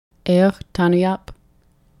Eoch Tanuyap,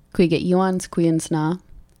 Quiget Iwans Quiansna.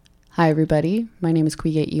 Hi everybody, my name is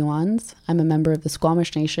Quiget Iwans. I'm a member of the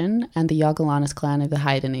Squamish Nation and the Yagalanas clan of the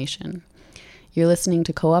Haida Nation. You're listening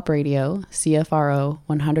to Co-op Radio, CFRO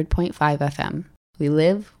 100.5 FM. We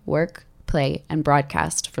live, work, play, and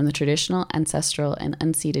broadcast from the traditional, ancestral, and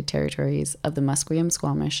unceded territories of the Musqueam,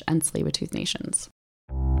 Squamish, and Tsleil-Waututh nations.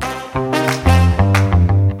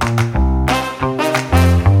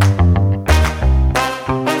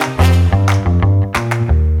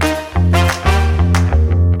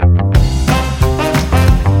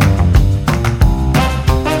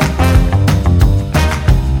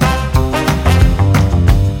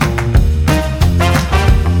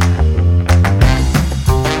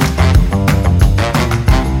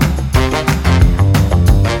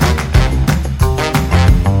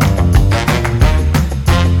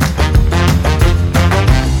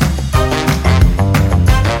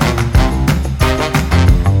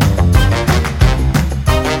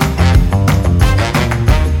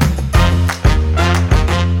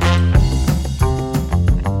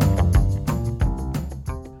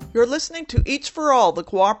 You're listening to Each for All, the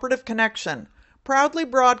Cooperative Connection, proudly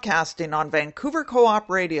broadcasting on Vancouver Co-op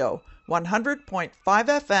Radio, 100.5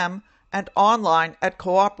 FM, and online at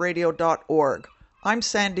coopradio.org. I'm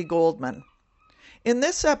Sandy Goldman. In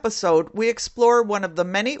this episode, we explore one of the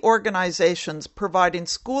many organizations providing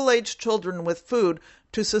school-aged children with food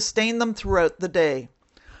to sustain them throughout the day.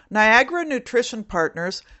 Niagara Nutrition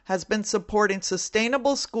Partners has been supporting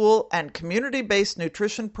sustainable school and community-based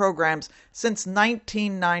nutrition programs since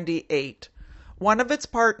 1998. One of its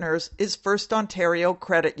partners is First Ontario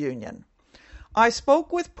Credit Union. I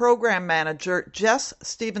spoke with Program Manager Jess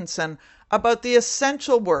Stevenson about the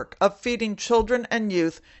essential work of feeding children and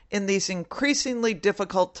youth in these increasingly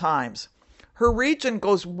difficult times. Her region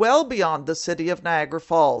goes well beyond the city of Niagara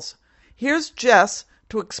Falls. Here's Jess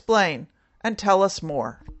to explain and tell us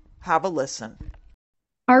more. Have a listen.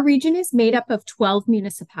 Our region is made up of 12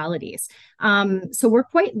 municipalities. So we're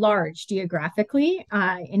quite large geographically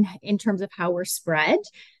in terms of how we're spread.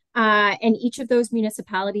 And each of those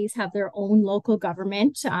municipalities have their own local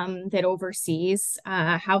government that oversees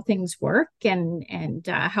how things work and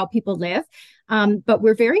how people live. But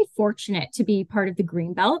we're very fortunate to be part of the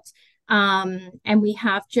Greenbelt. And we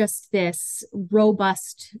have just this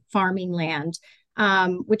robust farming land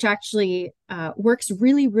which actually works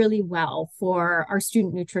really, really well for our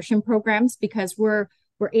student nutrition programs because we're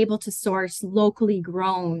able to source locally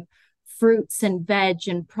grown fruits and veg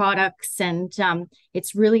and products. And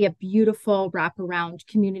it's really a beautiful wraparound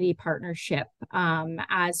community partnership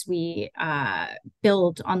as we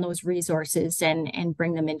build on those resources and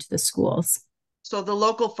bring them into the schools. So the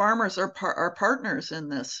local farmers are partners in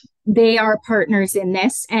this. They are partners in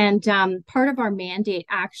this. And part of our mandate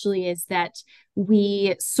actually is that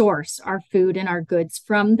we source our food and our goods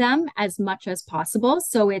from them as much as possible.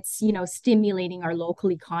 So it's, stimulating our local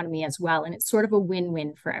economy as well. And it's sort of a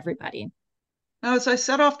win-win for everybody. Now, as I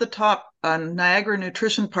said off the top, Niagara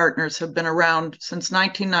Nutrition Partners have been around since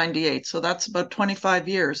 1998. So that's about 25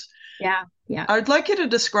 years. Yeah. I'd like you to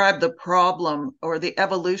describe the problem or the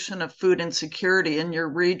evolution of food insecurity in your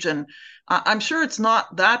region. I'm sure it's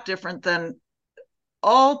not that different than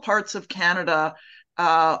all parts of Canada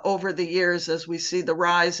over the years as we see the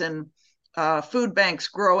rise in food banks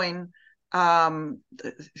growing, the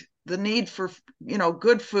need for,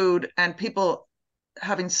 good food and people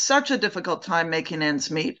having such a difficult time making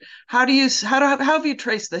ends meet. How have you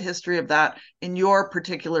traced the history of that in your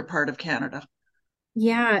particular part of Canada?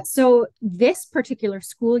 Yeah, so this particular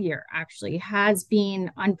school year actually has been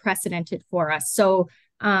unprecedented for us. So,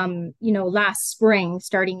 last spring,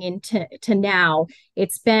 starting into now,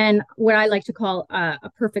 it's been what I like to call a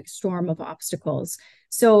perfect storm of obstacles.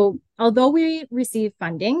 So, although we receive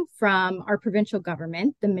funding from our provincial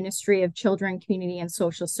government, the Ministry of Children, Community and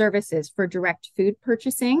Social Services for direct food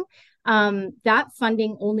purchasing, that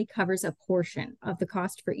funding only covers a portion of the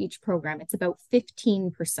cost for each program. It's about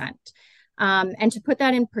 15%. And to put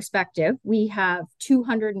that in perspective, we have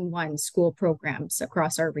 201 school programs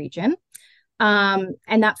across our region. And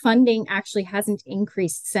that funding actually hasn't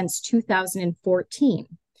increased since 2014.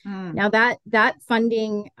 Now that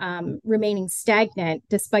funding remaining stagnant,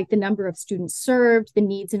 despite the number of students served, the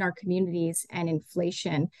needs in our communities and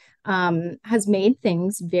inflation, has made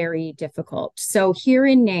things very difficult. So here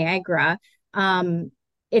in Niagara,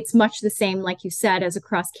 it's much the same, like you said, as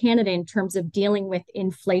across Canada in terms of dealing with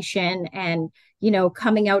inflation and,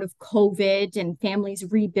 coming out of COVID and families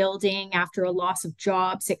rebuilding after a loss of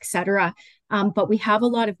jobs, et cetera. But we have a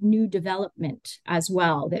lot of new development as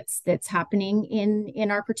well that's happening in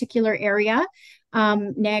our particular area.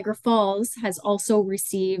 Niagara Falls has also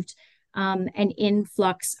received an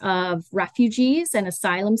influx of refugees and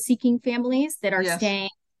asylum seeking families that are Yes. staying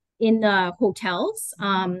in the hotels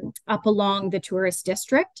up along the tourist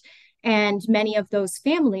district. And many of those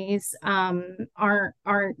families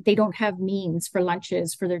aren't they don't have means for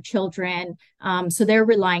lunches for their children, so they're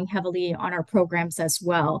relying heavily on our programs as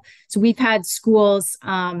well. So we've had schools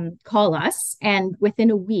call us, and within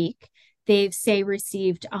a week, they've say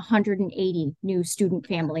received 180 new student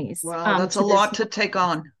families Wow, that's a to this. lot to take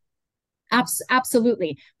on.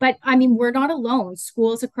 Absolutely. But I mean, we're not alone.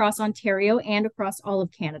 Schools across Ontario and across all of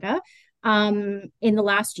Canada in the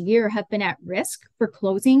last year have been at risk for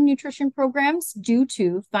closing nutrition programs due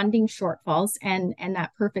to funding shortfalls and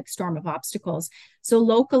that perfect storm of obstacles. So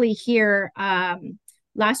locally here,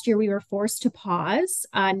 last year we were forced to pause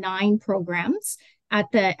 9 programs at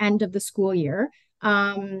the end of the school year.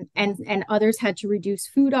 And others had to reduce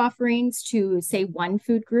food offerings to say 1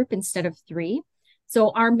 food group instead of 3.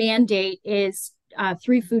 So our mandate is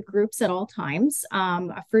 3 food groups at all times,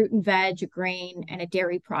 a fruit and veg, a grain, and a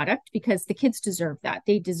dairy product, because the kids deserve that.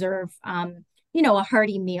 They deserve, a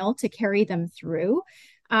hearty meal to carry them through.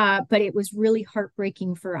 But it was really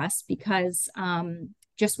heartbreaking for us because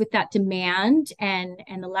just with that demand and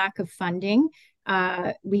the lack of funding,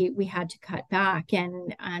 we had to cut back,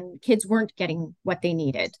 and kids weren't getting what they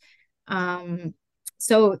needed.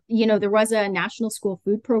 So, there was a national school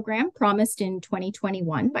food program promised in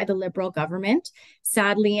 2021 by the Liberal government.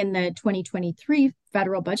 Sadly, in the 2023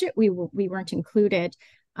 federal budget, we weren't included.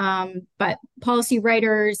 But policy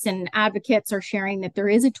writers and advocates are sharing that there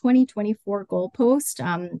is a 2024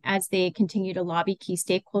 goalpost as they continue to lobby key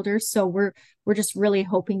stakeholders. So we're just really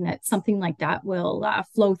hoping that something like that will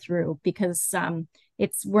flow through, because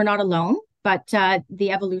we're not alone. But the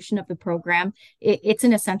evolution of the program, it's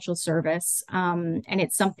an essential service, and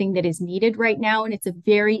it's something that is needed right now. And it's a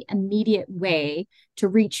very immediate way to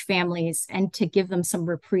reach families and to give them some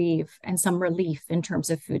reprieve and some relief in terms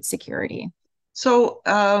of food security. So,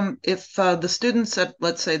 if the students at,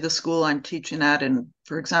 let's say, the school I'm teaching at, in,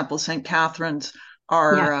 for example, St. Catharines, Yeah.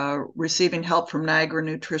 are receiving help from Niagara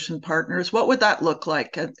Nutrition Partners, what would that look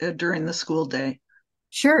like during the school day?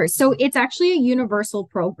 Sure. So it's actually a universal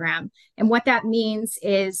program. And what that means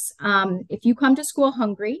is if you come to school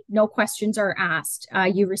hungry, no questions are asked,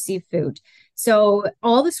 you receive food. So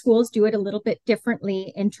all the schools do it a little bit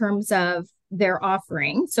differently in terms of their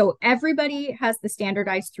offering. So everybody has the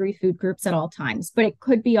standardized 3 food groups at all times, but it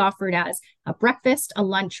could be offered as a breakfast, a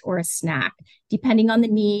lunch, or a snack, depending on the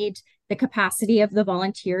need, the capacity of the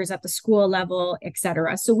volunteers at the school level, et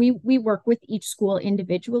cetera. So we work with each school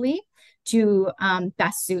individually to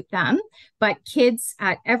best suit them. But kids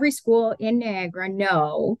at every school in Niagara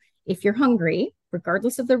know if you're hungry,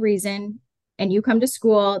 regardless of the reason, and you come to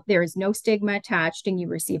school, there is no stigma attached and you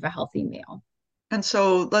receive a healthy meal. And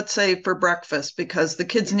so, let's say for breakfast, because the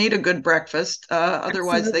kids need a good breakfast,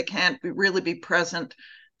 otherwise Absolutely. they can't really be present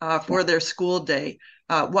Yeah. for their school day.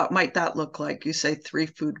 What might that look like? You say 3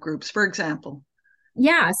 food groups, for example.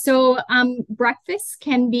 Yeah, so breakfast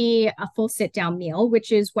can be a full sit down meal,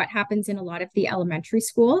 which is what happens in a lot of the elementary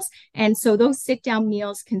schools. And so those sit down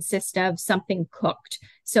meals consist of something cooked.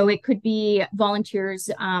 So it could be volunteers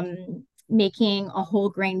making a whole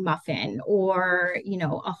grain muffin or,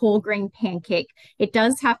 a whole grain pancake. It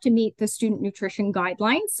does have to meet the student nutrition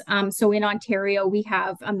guidelines. So in Ontario, we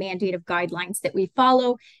have a mandate of guidelines that we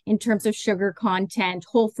follow in terms of sugar content,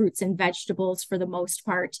 whole fruits and vegetables for the most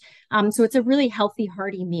part. So it's a really healthy,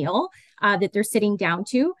 hearty meal that they're sitting down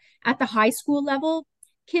to. At the high school level,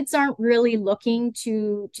 kids aren't really looking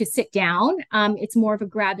to sit down. It's more of a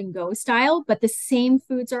grab and go style, but the same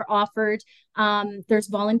foods are offered. There's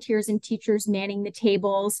volunteers and teachers manning the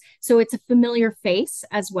tables, so it's a familiar face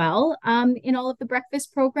as well in all of the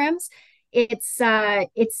breakfast programs. It's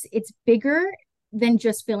bigger than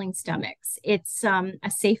just filling stomachs. It's a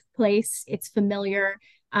safe place. It's familiar.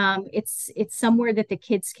 It's somewhere that the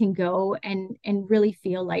kids can go and really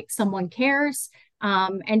feel like someone cares,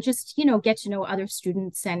 and just get to know other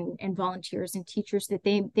students and volunteers and teachers that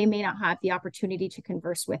they may not have the opportunity to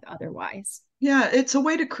converse with otherwise. Yeah, it's a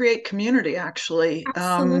way to create community, actually,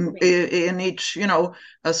 Absolutely. in each,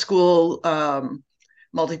 a school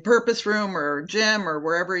multi-purpose room or gym or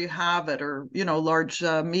wherever you have it, or, large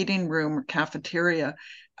meeting room or cafeteria.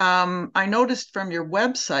 I noticed from your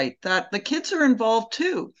website that the kids are involved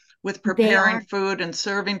too with They preparing are. food and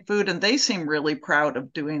serving food, and they seem really proud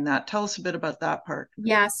of doing that. Tell us a bit about that part.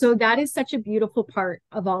 Yeah, so that is such a beautiful part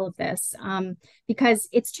of all of this, because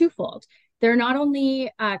it's twofold. they're not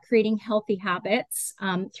only creating healthy habits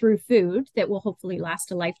through food that will hopefully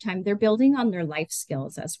last a lifetime, they're building on their life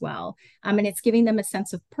skills as well. And it's giving them a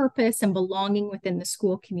sense of purpose and belonging within the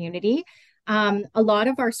school community. A lot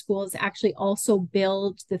of our schools actually also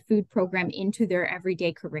build the food program into their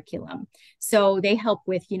everyday curriculum. So they help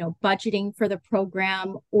with, budgeting for the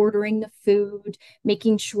program, ordering the food,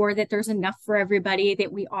 making sure that there's enough for everybody,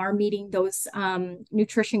 that we are meeting those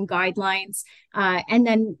nutrition guidelines. And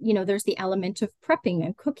then, there's the element of prepping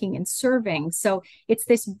and cooking and serving. So it's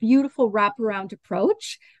this beautiful wraparound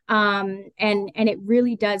approach. And it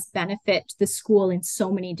really does benefit the school in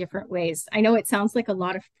so many different ways. I know it sounds like a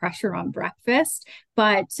lot of pressure on breakfast,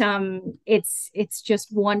 but it's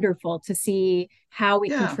just wonderful to see how it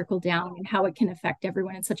can Yeah. trickle down and how it can affect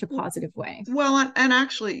everyone in such a positive way. Well, and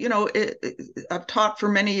actually, I've taught for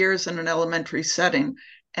many years in an elementary setting,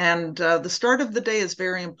 and the start of the day is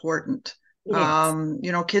very important. It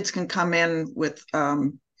is. Kids can come in with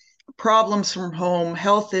problems from home,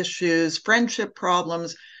 health issues, friendship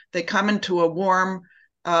problems. They come into a warm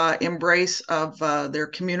embrace of their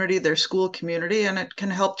community, their school community, and it can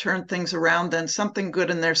help turn things around. Then something good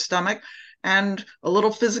in their stomach and a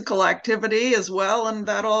little physical activity as well. And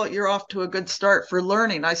you're off to a good start for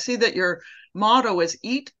learning. I see that your motto is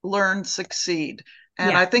eat, learn, succeed.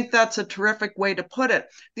 And Yeah. I think that's a terrific way to put it.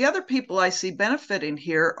 The other people I see benefiting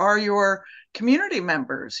here are your community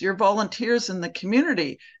members, your volunteers in the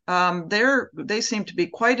community. They seem to be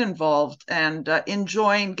quite involved and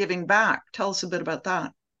enjoying giving back. Tell us a bit about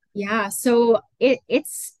that. Yeah, so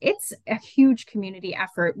it's a huge community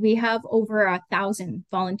effort. We have over 1,000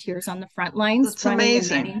 volunteers on the front lines That's running and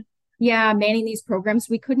amazing. manning these programs.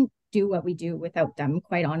 We couldn't do what we do without them,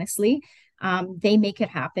 quite honestly. They make it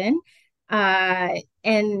happen,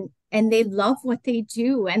 and they love what they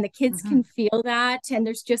do, and the kids Mm-hmm. can feel that. And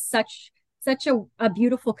there's just such a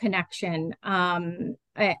beautiful connection.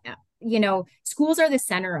 Schools are the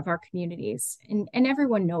center of our communities, and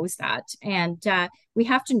everyone knows that. And we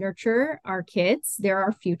have to nurture our kids. They're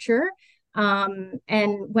our future. And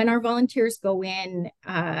when our volunteers go in,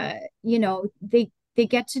 they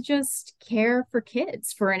get to just care for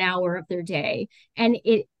kids for an hour of their day. And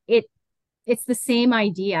it's the same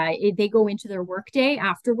idea. They go into their workday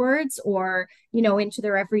afterwards, or into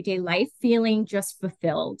their everyday life feeling just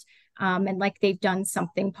fulfilled, and like they've done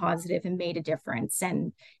something positive and made a difference.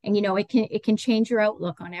 And it can change your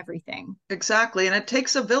outlook on everything. Exactly. And it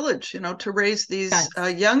takes a village, to raise these Yes.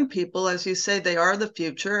 young people. As you say, they are the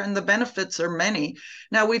future and the benefits are many.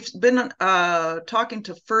 Now, we've been talking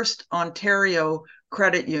to First Ontario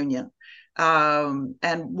Credit Union. And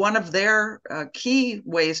one of their key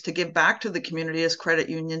ways to give back to the community, as credit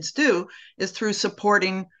unions do, is through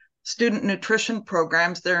supporting student nutrition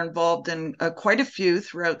programs. They're involved in quite a few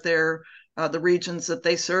throughout the regions that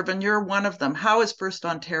they serve, and you're one of them. How has First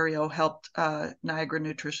Ontario helped Niagara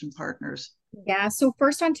Nutrition Partners? Yeah, so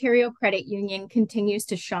First Ontario Credit Union continues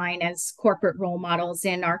to shine as corporate role models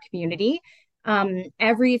in our community.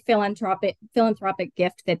 Every philanthropic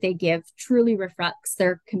gift that they give truly reflects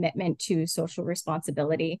their commitment to social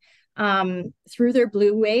responsibility. Through their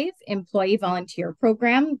Blue Wave employee volunteer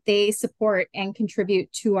program, they support and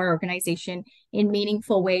contribute to our organization in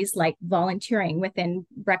meaningful ways, like volunteering within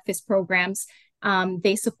breakfast programs.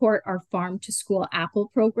 They support our Farm to School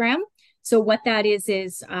Apple program. So what that is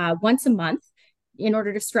once a month, in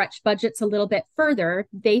order to stretch budgets a little bit further,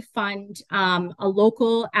 they fund a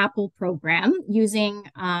local apple program using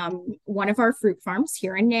one of our fruit farms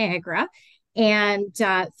here in Niagara. And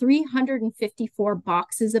 354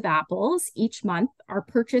 boxes of apples each month are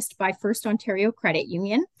purchased by First Ontario Credit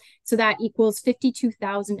Union. So that equals a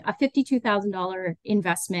 $52,000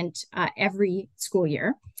 investment every school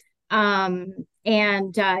year. And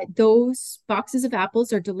those boxes of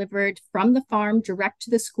apples are delivered from the farm direct to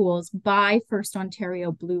the schools by First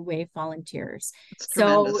Ontario Blue Wave volunteers. It's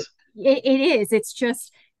So tremendous. it is. It's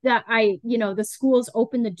just that the schools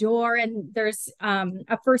open the door, and there's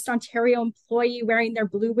a First Ontario employee wearing their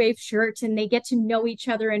Blue Wave shirt, and they get to know each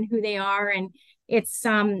other and who they are. And it's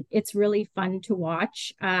really fun to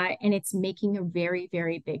watch, and it's making a very,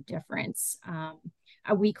 very big difference.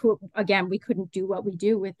 We couldn't do what we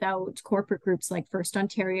do without corporate groups like First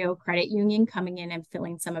Ontario Credit Union coming in and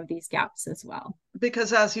filling some of these gaps as well.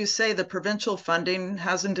 Because, as you say, the provincial funding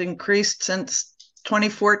hasn't increased since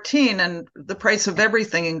 2014, and the price of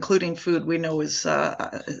everything, including food, we know is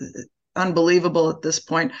unbelievable at this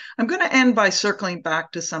point. I'm going to end by circling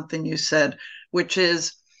back to something you said, which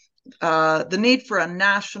is the need for a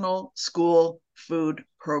national school food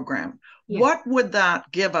program. Yeah. What would that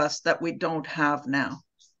give us that we don't have now?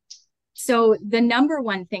 So the number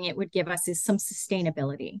one thing it would give us is some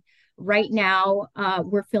sustainability. Right now,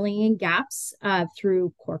 we're filling in gaps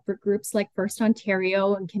through corporate groups like First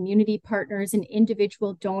Ontario and community partners and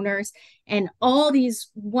individual donors and all these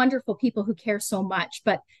wonderful people who care so much.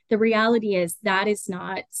 But the reality is that is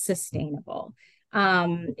not sustainable,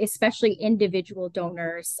 especially individual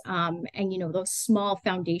donors, and those small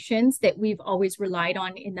foundations that we've always relied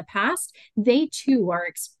on in the past. They too are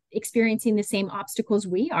experiencing the same obstacles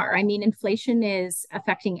we are. I mean, inflation is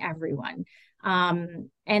affecting everyone.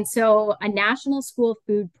 And so a national school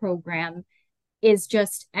food program is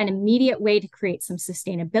just an immediate way to create some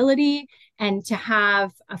sustainability and to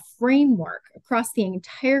have a framework across the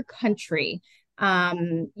entire country,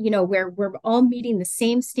 where we're all meeting the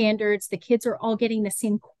same standards, the kids are all getting the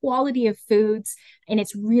same quality of foods, and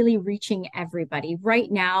it's really reaching everybody.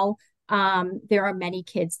 Right now, there are many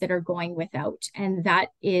kids that are going without, and that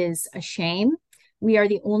is a shame. We are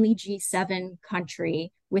the only G7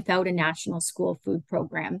 country without a national school food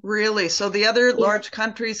program. Really? So the other large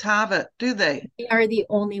countries have it, do they? We are the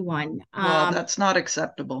only one. Well, that's not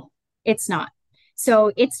acceptable. It's not.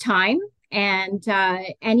 So it's time. And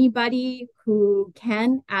anybody who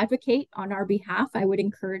can advocate on our behalf, I would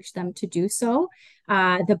encourage them to do so.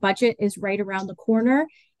 The budget is right around the corner,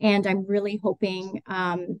 and I'm really hoping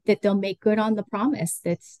that they'll make good on the promise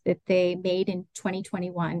that they made in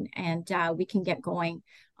 2021, and we can get going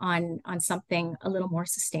on something a little more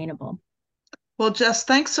sustainable. Well, Jess,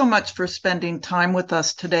 thanks so much for spending time with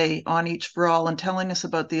us today on Each for All and telling us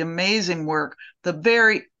about the amazing work, the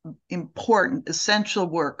very important, essential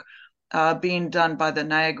work being done by the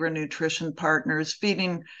Niagara Nutrition Partners,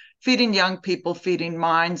 feeding young people, feeding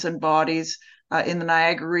minds and bodies in the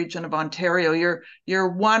Niagara region of Ontario. You're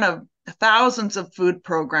one of thousands of food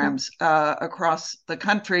programs across the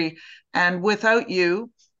country, and without you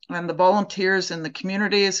and the volunteers in the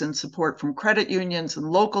communities and support from credit unions and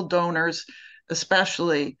local donors,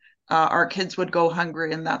 especially, our kids would go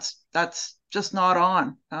hungry, and that's just not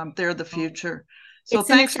on. They're the future. So it's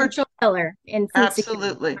thanks an essential pillar in food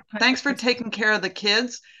absolutely. Security. Thanks for taking care of the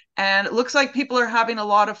kids. And it looks like people are having a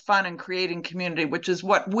lot of fun and creating community, which is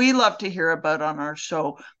what we love to hear about on our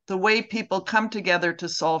show, the way people come together to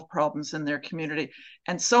solve problems in their community.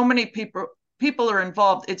 And so many people are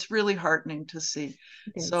involved. It's really heartening to see.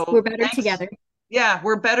 So we're better together. Yeah,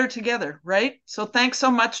 we're better together, right? So thanks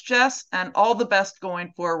so much, Jess, and all the best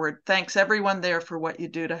going forward. Thanks everyone there for what you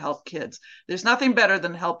do to help kids. There's nothing better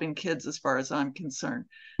than helping kids as far as I'm concerned.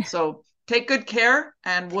 So take good care,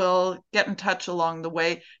 and we'll get in touch along the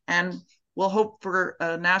way, and we'll hope for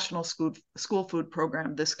a national school food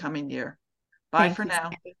program this coming year. Bye for now.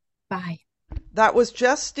 Bye. That was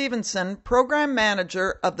Jess Stevenson, Program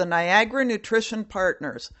Manager of the Niagara Nutrition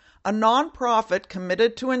Partners, a nonprofit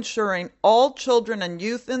committed to ensuring all children and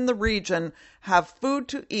youth in the region have food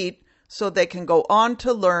to eat so they can go on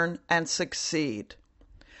to learn and succeed.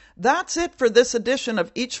 That's it for this edition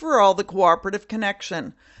of Each for All, the Cooperative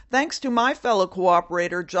Connection. Thanks to my fellow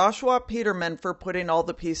cooperator, Joshua Peterman, for putting all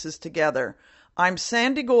the pieces together. I'm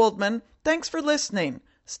Sandy Goldman. Thanks for listening.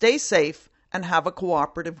 Stay safe and have a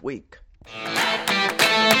cooperative week.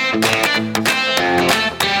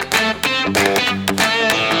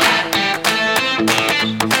 Thank you.